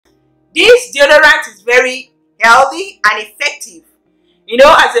This deodorant is very healthy and effective. You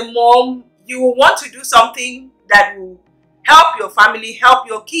know, as a mom, you will want to do something that will help your family, help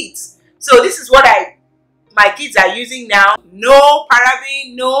your kids. So this is what my kids are using now. No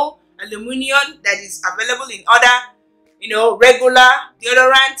paraben, no aluminum that is available in other, you know, regular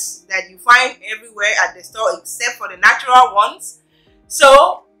deodorants that you find everywhere at the store, except for the natural ones.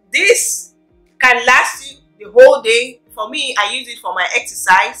 So this can last you the whole day. For me, I use it for my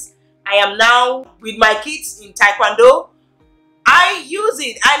exercise. I am now with my kids in Taekwondo. I use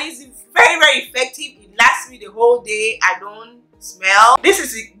it and it's very, very effective. It lasts me the whole day. I don't smell. This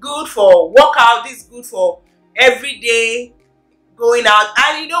is good for workout. This is good for every day going out.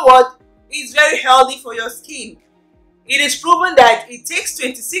 And you know what? It's very healthy for your skin. It is proven that it takes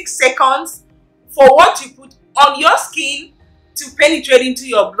 26 seconds for what you put on your skin to penetrate into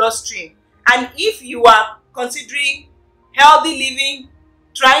your bloodstream. And if you are considering healthy living,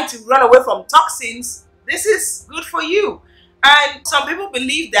 trying to run away from toxins, this is good for you. And some people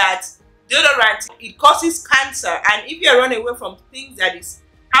believe that deodorant, it causes cancer, and if you are running away from things that is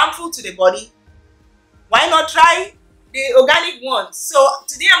harmful to the body, why not try the organic ones? So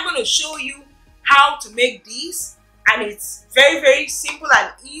today I'm going to show you how to make these, and it's very, very simple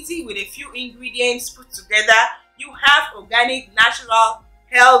and easy with a few ingredients put together. You have organic, natural,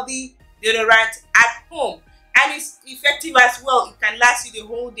 healthy deodorant at home, and it's effective as well. It can last you the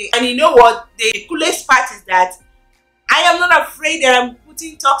whole day. And you know what? The coolest part is that I am not afraid that I'm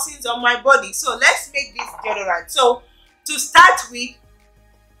putting toxins on my body. So let's make this deodorant. So to start with,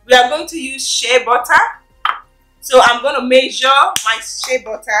 we are going to use shea butter. So I'm going to measure my shea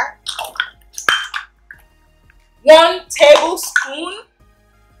butter. 1 tablespoon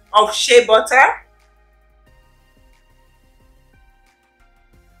of shea butter.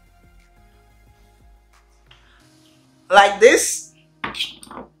 Like this. And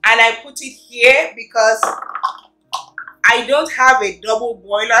I put it here because I don't have a double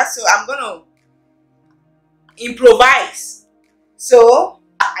boiler, so I'm gonna improvise. So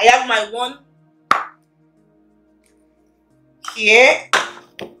I have my one here.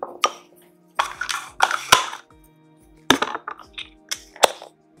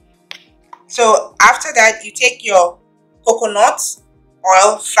 So after that, you take your coconut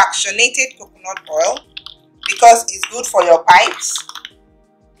oil, fractionated coconut oil, because it's good for your pipes.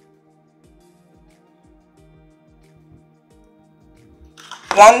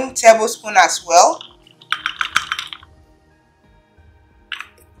 One tablespoon as well.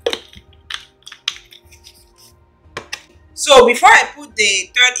 So before I put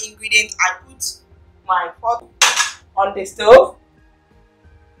the third ingredient, I put my pot on the stove.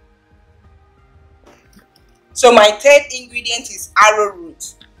 So my third ingredient is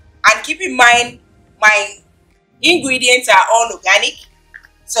arrowroot. And keep in mind, my ingredients are all organic.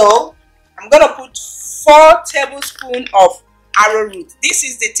 So I'm going to put 4 tablespoons of arrowroot. This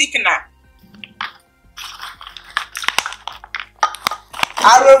is the thickener.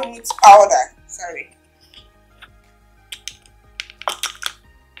 Arrowroot powder. Sorry.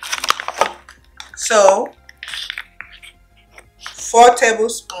 So 4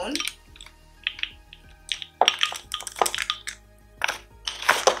 tablespoons.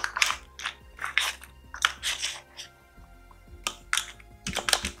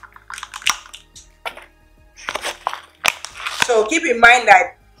 So keep in mind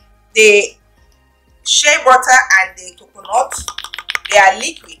that the shea butter and the coconut, they are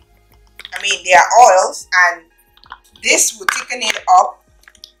liquid. I mean, they are oils, and this will thicken it up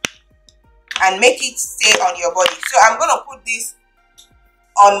and make it stay on your body. So I'm going to put this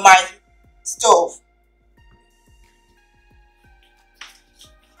on my stove.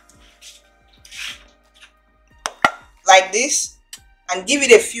 Like this, and give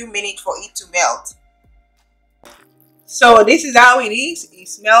it a few minutes for it to melt. So this is how it is.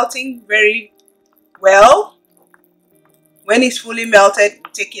 It's melting very well. When it's fully melted,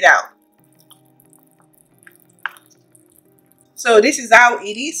 take it out. So this is how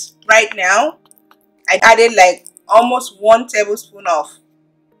it is right now. I added like almost 1 tablespoon of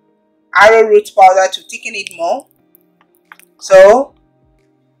arrowroot powder to thicken it more. So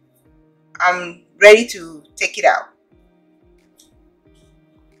I'm ready to take it out.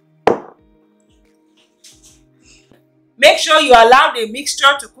 Make sure you allow the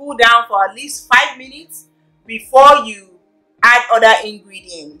mixture to cool down for at least 5 minutes before you add other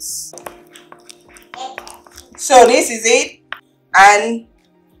ingredients. So this is it, and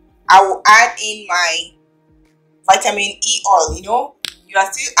I will add in my vitamin E oil. You know, you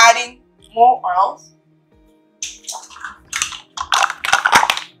are still adding more oils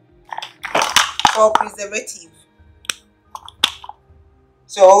for preservative.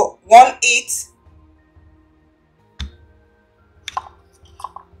 So 1/8.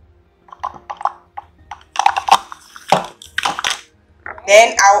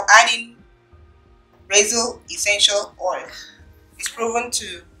 Then I'll add in basil essential oil. It's proven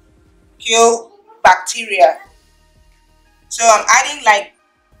to kill bacteria. So I'm adding like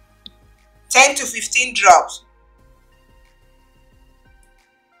 10 to 15 drops.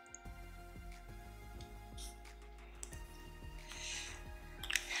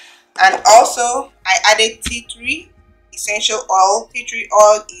 And also I added tea tree essential oil. Tea tree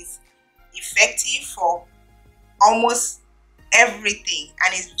oil is effective for almost everything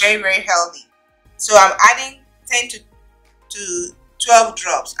and it's very, very healthy. So I'm adding 10 to 12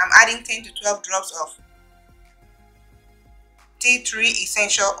 drops. I'm adding 10 to 12 drops of tea tree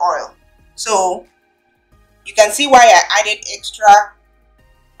essential oil. So you can see why I added extra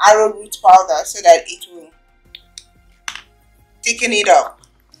arrowroot powder, so that it will thicken it up.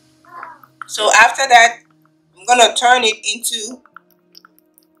 So after that, I'm gonna turn it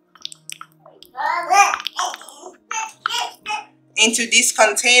into this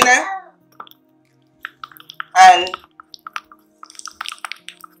container and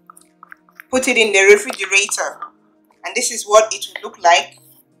put it in the refrigerator. And this is what it will look like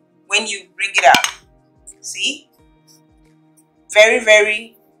when you bring it out. See? Very,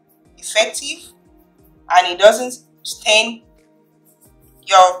 very effective, and it doesn't stain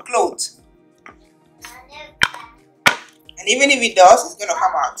your clothes. And even if it does, it's gonna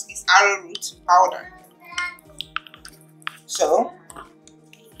come out. It's arrowroot powder. So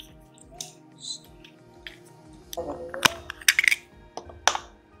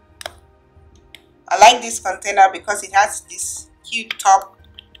I like this container because it has this cute top.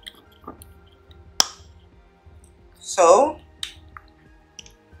 So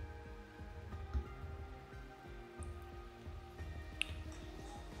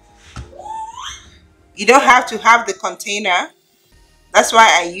you don't have to have the container. That's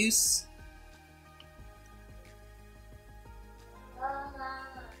why I use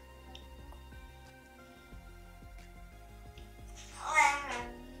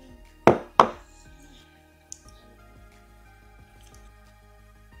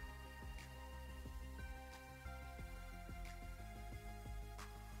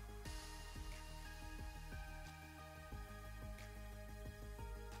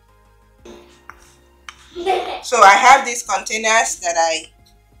so I have these containers that I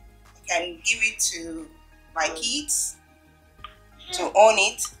can give it to my kids to own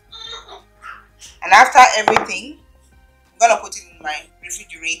it, and after everything I'm gonna put it in my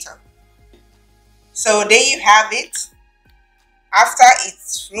refrigerator. So there you have it. After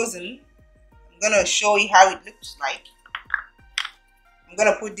it's frozen, I'm gonna show you how it looks like. I'm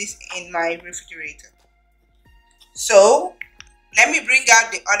gonna put this in my refrigerator. So let me bring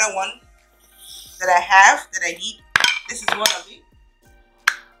out the other one that I have, that I need. This is one of it.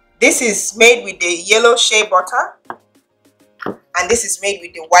 This is made with the yellow shea butter, and this is made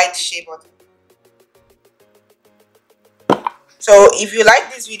with the white shea butter. So if you like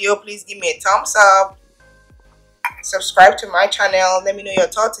this video, please give me a thumbs up, subscribe to my channel, let me know your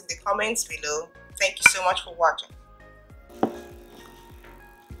thoughts in the comments below. Thank you so much for watching.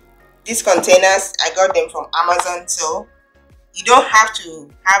 These containers, I got them from Amazon, so you don't have to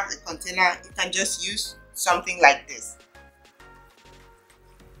have the container. You can just use something like this.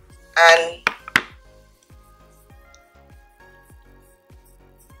 And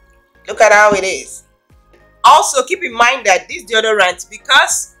look at how it is. Also keep in mind that this deodorant,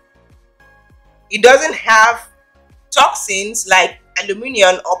 because it doesn't have toxins like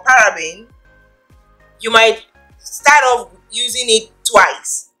aluminum or paraben, you might start off using it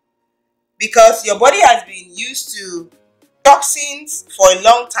twice, because your body has been used to toxins for a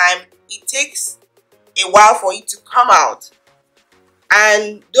long time. It takes a while for it to come out,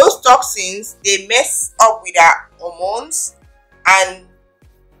 and those toxins, they mess up with our hormones and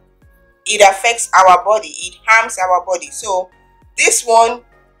it affects our body, it harms our body. So this one,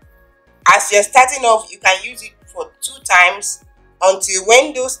 as you're starting off, you can use it for 2 times until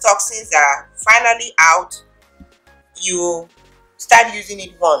when those toxins are finally out, you start using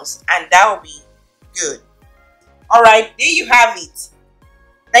it once, and that will be good. Alright, there you have it.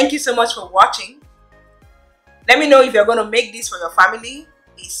 Thank you so much for watching. Let me know if you're going to make this for your family.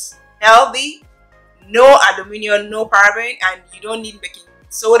 It's healthy, no aluminum, no paraben, and you don't need baking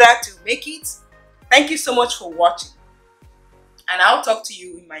soda to make it. Thank you so much for watching, and I'll talk to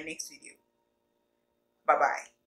you in my next video. Bye bye.